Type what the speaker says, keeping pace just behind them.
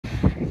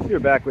You're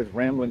back with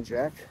Ramblin'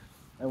 Jack.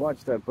 I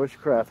watched that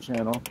bushcraft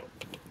channel.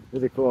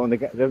 Really cool. And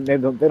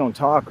they don't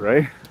talk,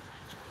 right?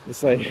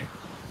 It's like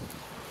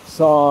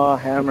saw,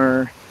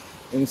 hammer,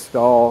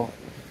 install,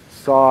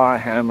 saw,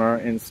 hammer,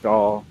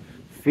 install,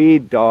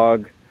 feed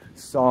dog,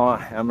 saw,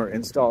 hammer,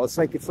 install. It's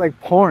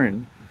like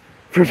porn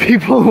for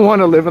people who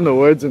want to live in the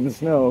woods in the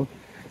snow.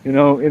 You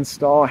know,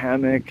 install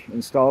hammock,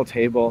 install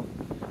table,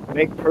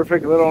 make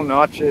perfect little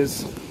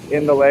notches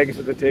in the legs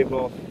of the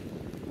table,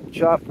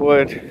 chop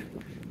wood,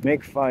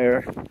 make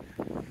fire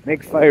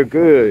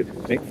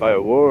good, make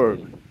fire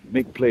warm,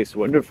 make place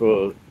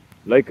wonderful,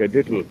 like a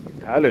little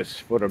palace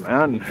for a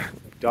man.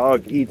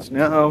 Dog eats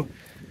now,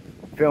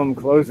 film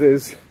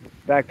closes,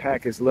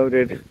 backpack is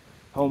loaded,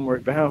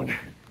 homeward bound.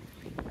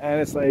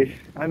 And it's like,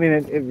 I mean,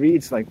 it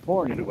reads like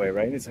porn in a way,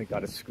 right? It's like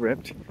got a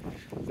script.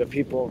 The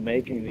people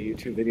making the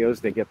YouTube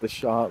videos, they get the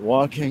shot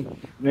walking.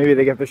 Maybe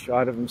they get the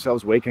shot of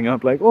themselves waking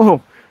up like,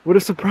 oh, what a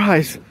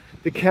surprise.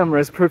 The camera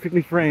is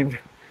perfectly framed.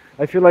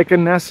 I feel like a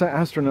NASA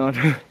astronaut.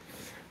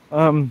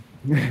 And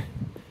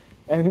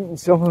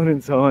so on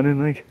and so on.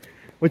 And like,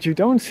 what you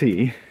don't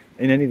see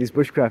in any of these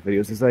bushcraft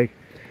videos is like,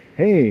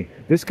 hey,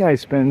 this guy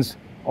spends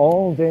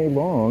all day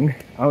long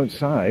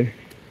outside.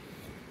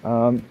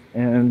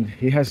 And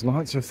he has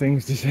lots of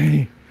things to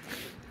say.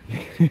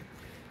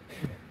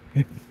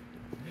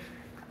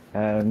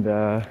 And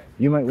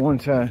you might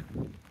want to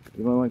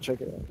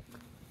check it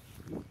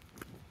out.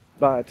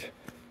 But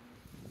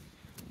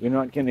you're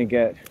not going to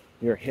get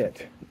your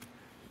hit.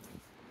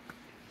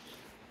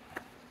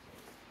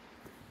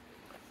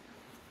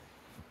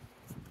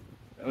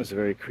 That was a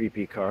very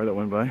creepy car that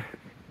went by.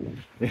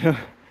 Yeah,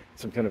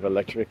 some kind of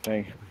electric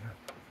thing.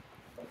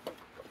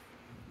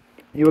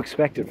 You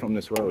expect it from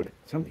this road.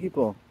 Some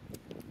people,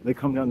 they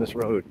come down this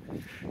road,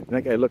 and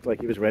that guy looked like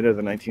he was right out of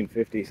the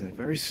 1950s, and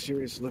very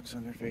serious looks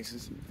on their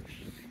faces.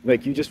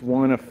 Like you just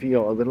want to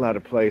feel a little out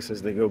of place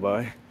as they go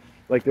by.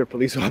 Like they're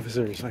police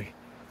officers. Like,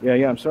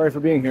 yeah, I'm sorry for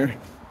being here.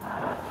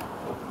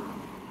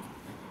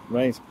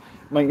 Right?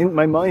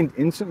 My mind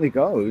instantly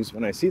goes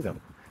when I see them,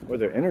 or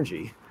their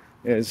energy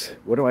is,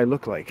 what do I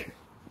look like?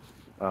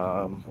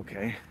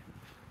 Okay.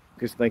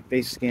 Because like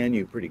they scan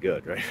you pretty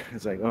good, right?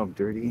 It's like, oh, I'm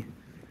dirty.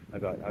 I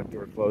got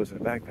outdoor clothes and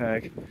a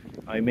backpack.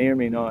 I may or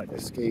may not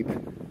escape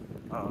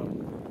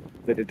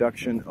the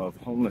deduction of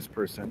homeless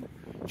person,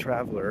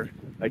 traveler,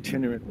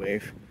 itinerant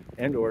waif,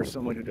 and or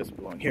someone who doesn't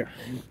belong here.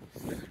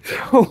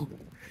 So,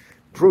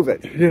 prove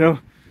it, you know?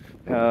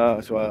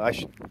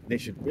 They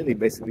should really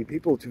basically,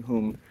 people to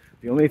whom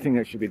the only thing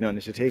that should be done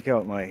is to take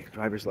out my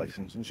driver's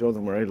license and show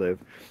them where I live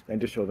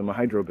and to show them a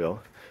hydro bill.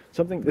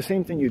 The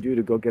same thing you do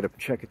to go get a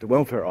check at the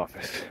welfare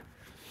office,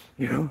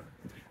 you know?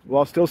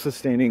 While still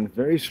sustaining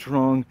very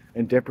strong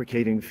and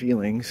deprecating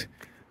feelings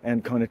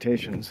and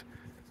connotations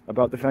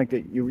about the fact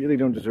that you really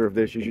don't deserve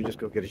this, you should just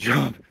go get a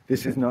job.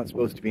 This is not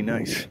supposed to be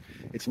nice.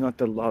 It's not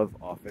the love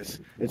office.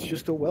 It's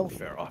just a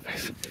welfare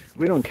office.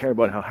 We don't care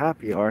about how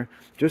happy you are,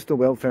 just the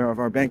welfare of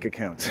our bank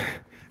accounts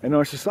and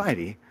our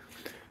society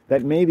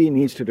that maybe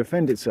needs to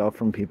defend itself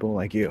from people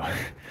like you,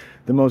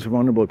 the most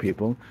vulnerable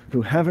people who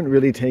haven't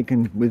really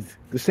taken with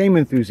the same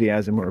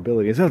enthusiasm or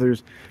ability as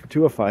others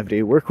to a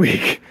 5-day work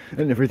week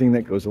and everything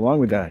that goes along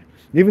with that.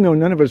 Even though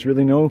none of us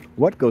really know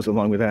what goes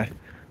along with that,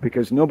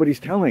 because nobody's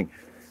telling,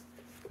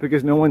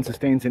 because no one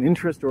sustains an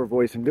interest or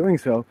voice in doing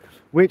so,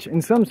 which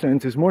in some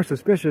sense is more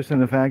suspicious than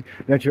the fact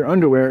that your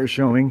underwear is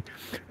showing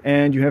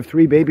and you have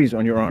 3 babies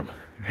on your arm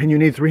and you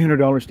need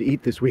 $300 to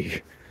eat this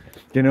week,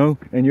 you know,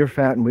 and you're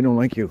fat and we don't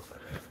like you.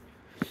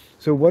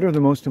 So what are the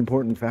most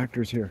important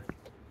factors here?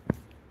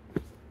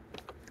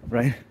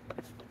 Right?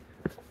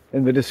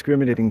 And the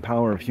discriminating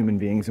power of human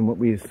beings and what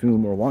we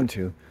assume or want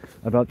to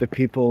about the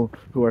people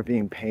who are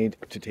being paid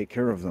to take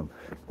care of them,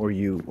 or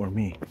you or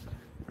me.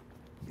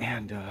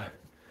 And,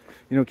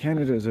 you know,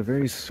 Canada is a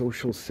very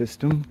social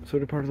system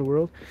sort of part of the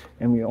world,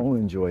 and we all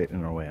enjoy it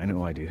in our way. I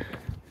know I do.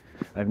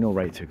 I have no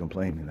right to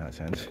complain in that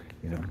sense,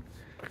 you know.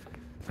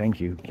 Thank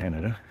you,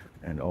 Canada,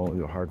 and all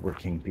your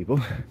hardworking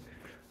people.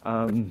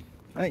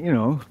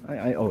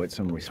 I owe it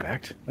some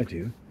respect. I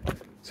do.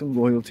 Some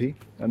loyalty.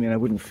 I mean, I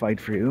wouldn't fight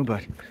for you,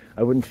 but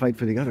I wouldn't fight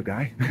for the other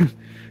guy.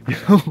 You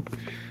know,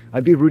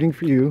 I'd be rooting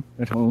for you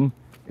at home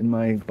in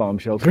my bomb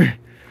shelter.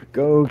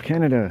 Go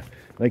Canada,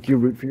 like you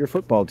root for your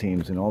football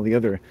teams and all the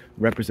other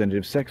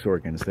representative sex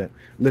organs that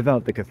live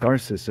out the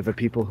catharsis of a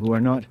people who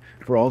are not,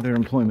 for all their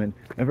employment,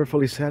 ever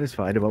fully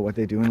satisfied about what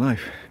they do in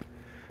life.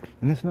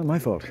 And that's not my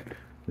fault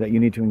that you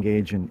need to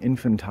engage in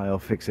infantile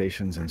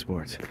fixations in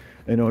sports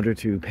in order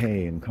to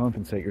pay and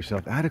compensate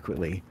yourself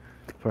adequately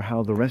for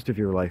how the rest of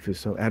your life is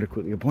so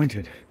adequately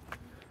appointed.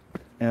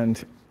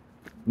 And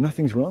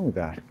nothing's wrong with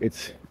that.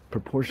 It's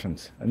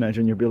proportions.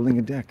 Imagine you're building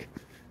a deck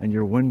and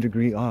you're 1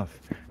 degree off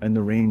and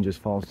the rain just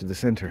falls to the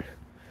center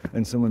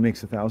and someone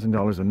makes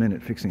 $1,000 a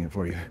minute fixing it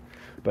for you.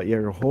 But yet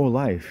your whole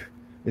life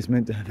is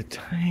meant to have a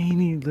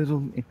tiny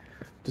little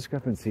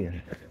discrepancy in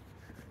it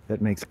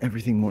that makes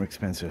everything more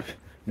expensive,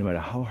 no matter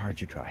how hard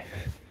you try.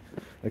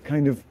 A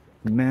kind of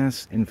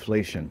mass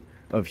inflation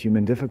of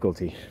human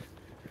difficulty.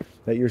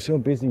 that you're so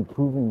busy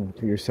proving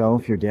to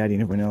yourself, your daddy,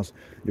 and everyone else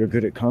you're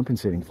good at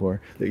compensating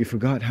for, that you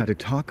forgot how to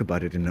talk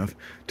about it enough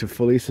to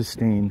fully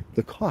sustain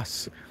the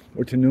costs,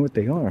 or to know what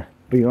they are,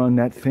 beyond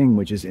that thing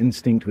which is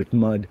instinct with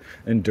mud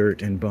and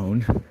dirt and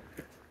bone,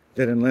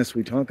 that unless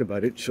we talk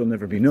about it, she'll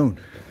never be known.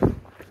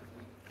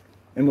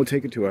 And we'll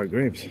take it to our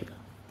graves.